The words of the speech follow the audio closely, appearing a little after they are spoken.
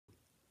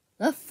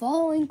The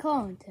following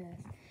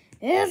contest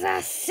is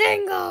a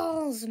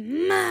singles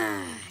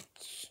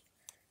match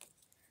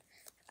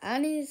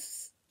and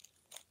is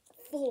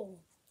for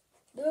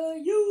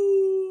the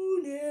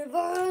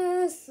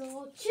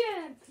Universal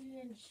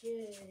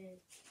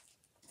Championship.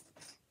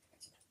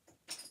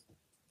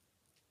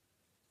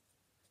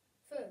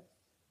 First,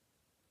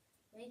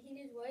 making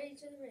his way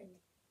to the ring,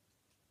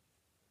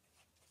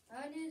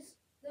 and is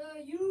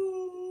the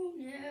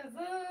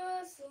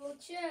Universal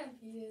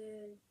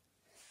Champion,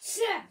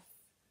 Seth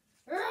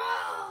Rollins.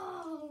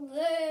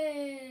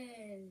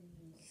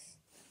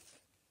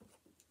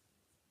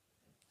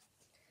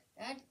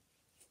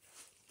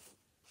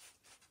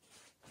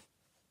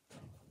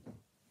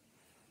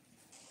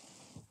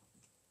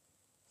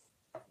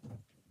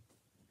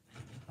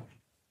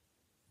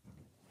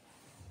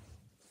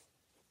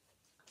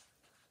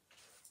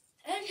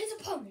 And his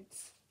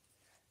opponents,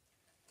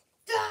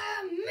 The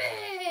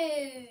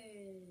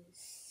Miz.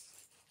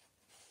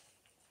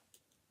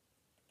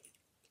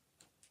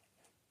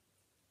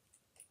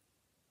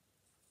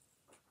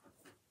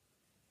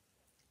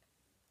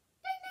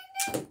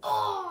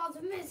 Oh,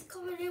 The Miz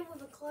coming in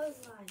with a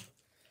clothesline.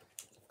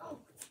 Oh.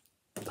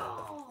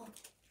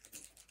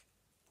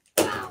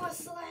 Power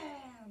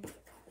slam.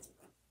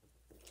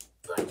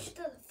 Punch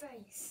to the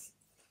face.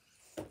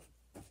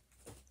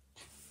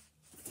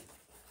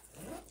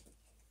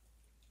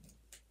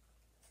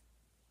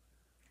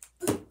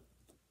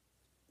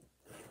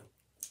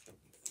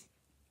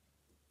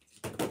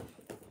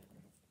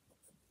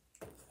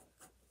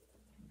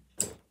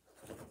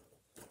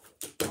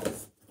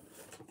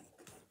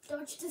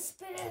 Dodge the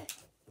spinner.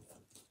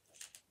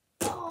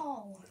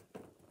 Oh.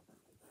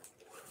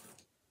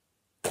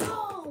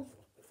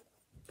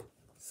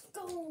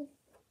 Skull.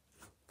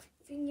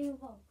 Finger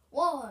ball.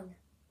 1.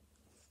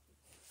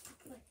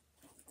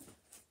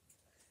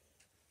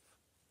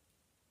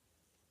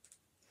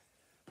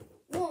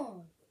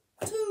 1,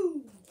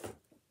 2.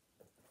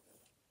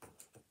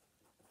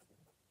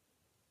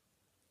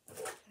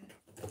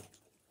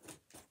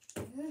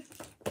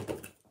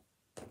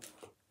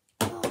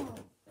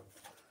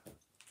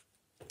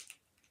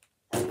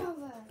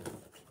 Another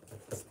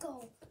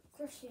skull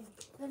crushing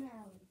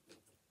finale.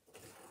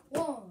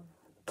 1,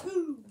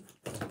 2.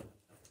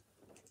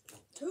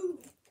 2.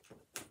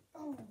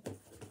 Oh.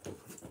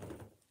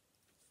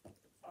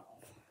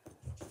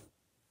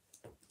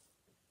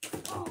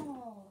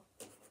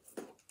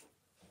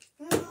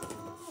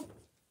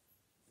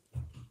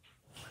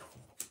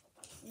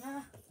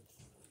 Nah.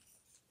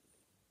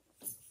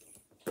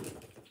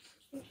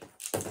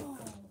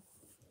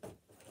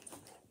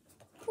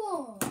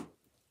 Oh. 1,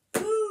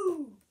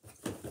 2.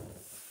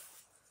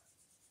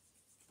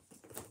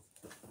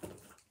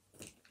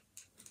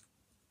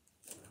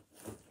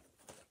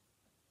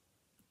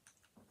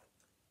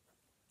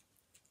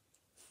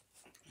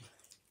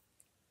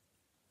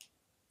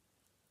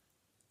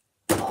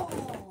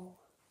 Oh.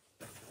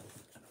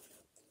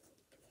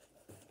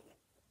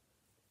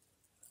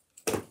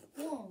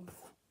 1,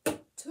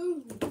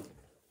 2.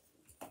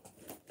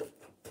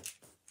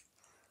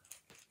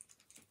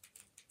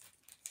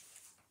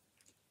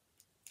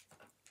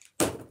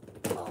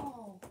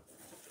 Oh.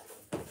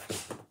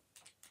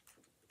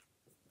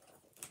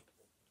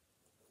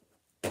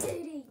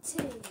 DDT.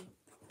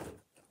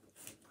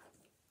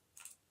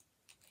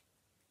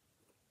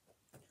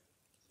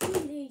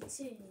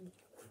 DDT.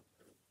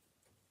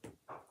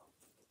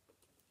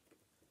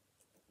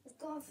 Let's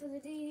go for the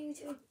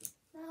DDT.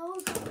 Now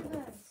we'll go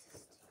reverse.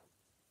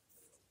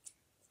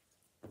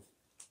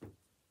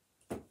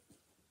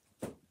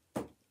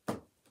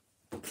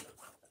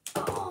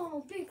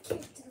 Oh, big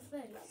kick to the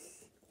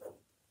face.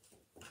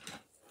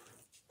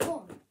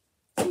 1,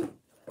 2.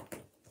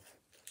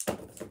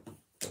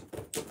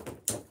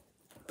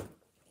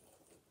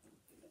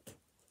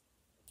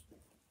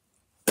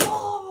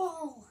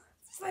 Oh,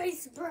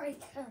 face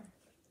breaker.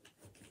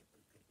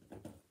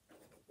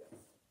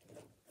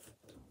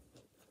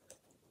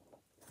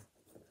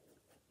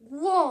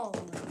 1.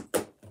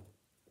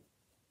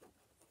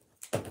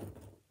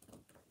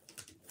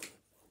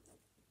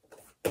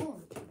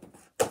 1.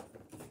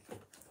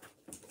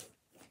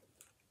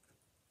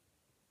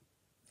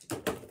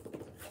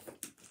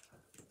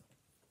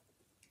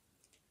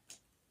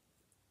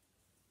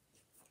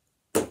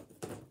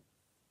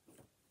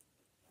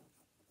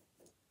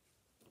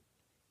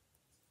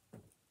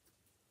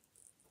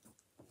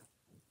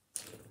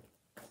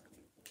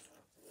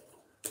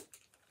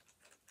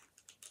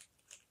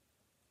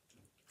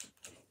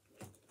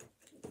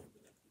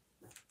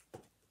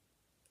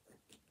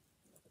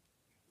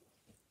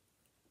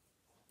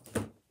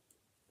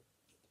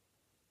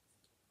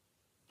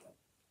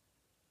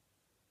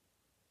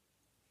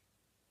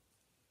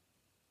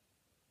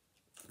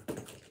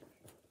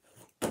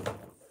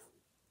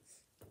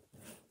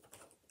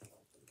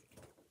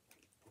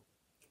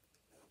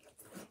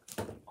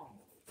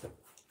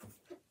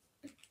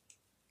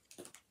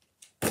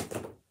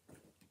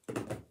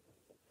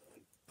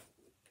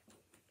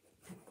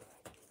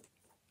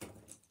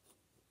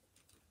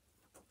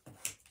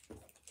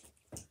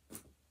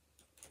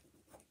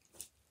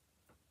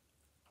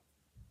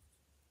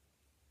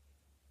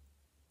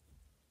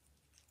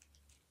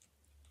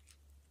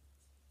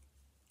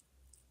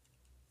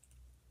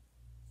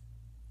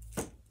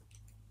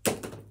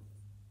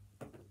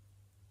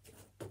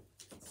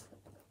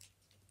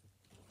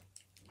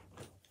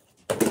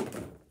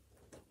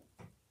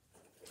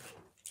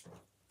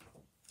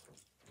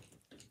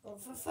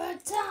 for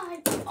third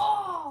time.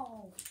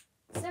 Oh!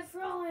 Seth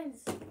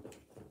Rollins.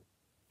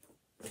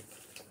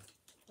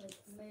 Wait,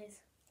 Miz.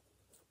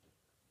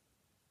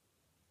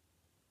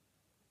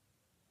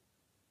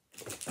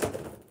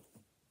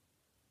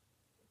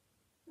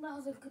 That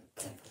was a good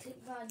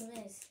tactic by the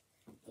Miz.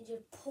 He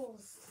just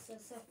paused so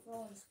Seth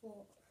Rollins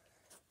fought.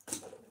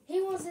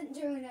 He wasn't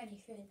doing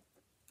anything.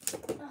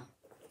 Oh.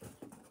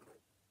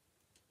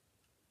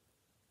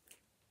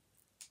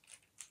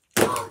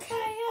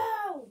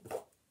 RKO!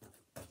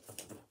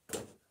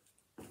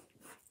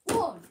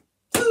 1,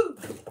 2.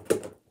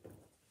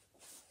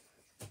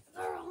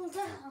 They're all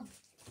down.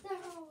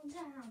 They're all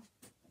down.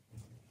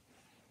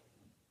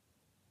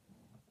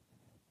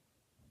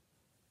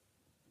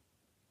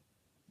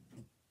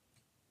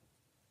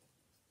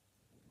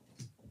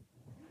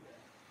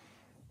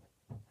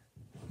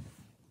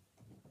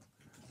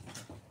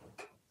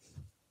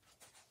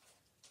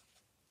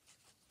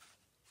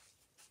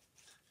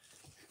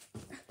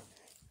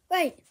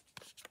 Wait.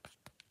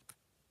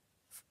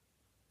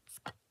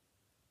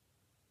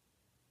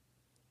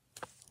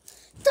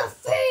 The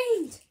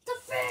Fiend! The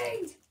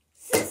Fiend!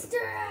 Sister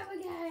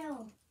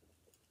Abigail!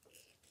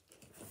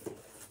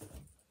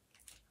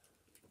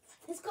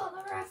 It's got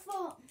the ref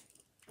up.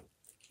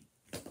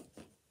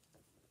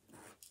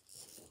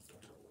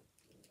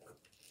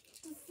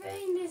 The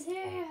Fiend is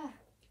here.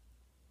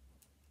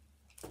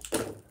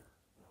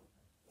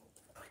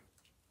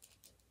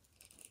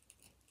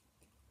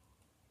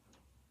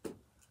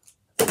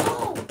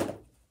 Oh!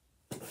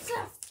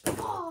 Seth!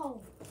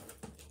 Oh!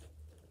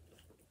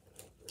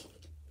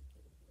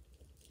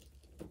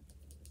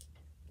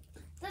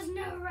 There's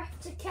no ref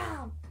to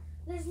count.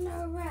 There's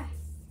no ref.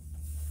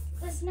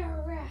 There's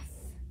no ref.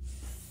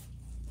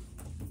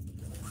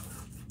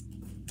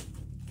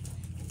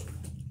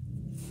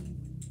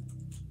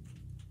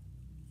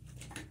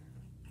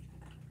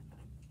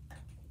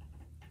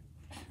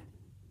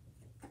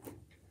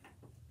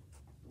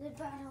 They're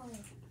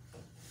battling.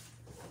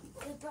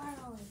 They're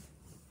battling.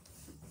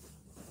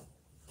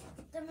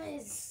 The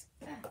Miz.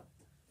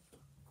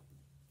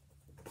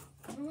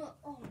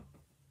 Oh.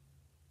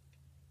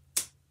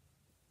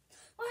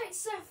 Why is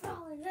Seth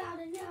Rollins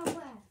out of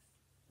nowhere?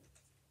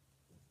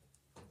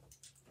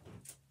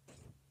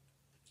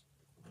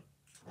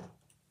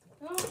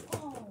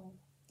 Oh.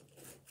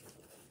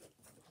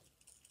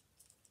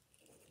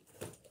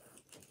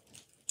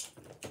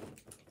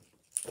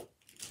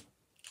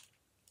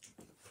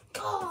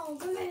 Oh,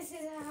 the Miz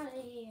is out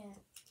of here.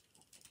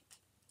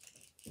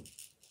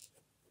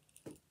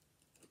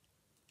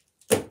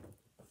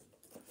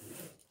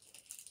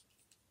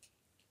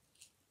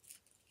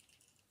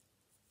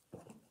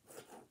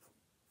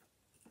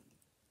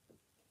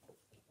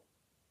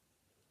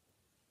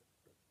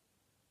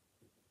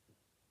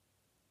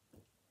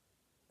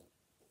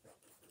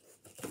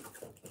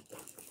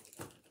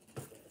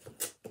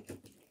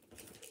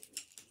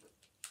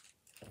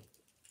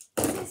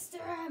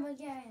 Sister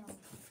Abigail.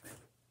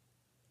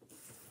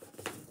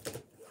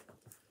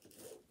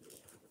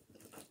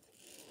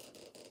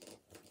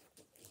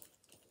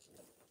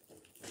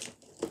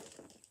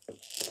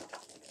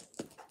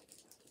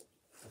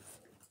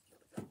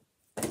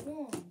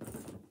 One.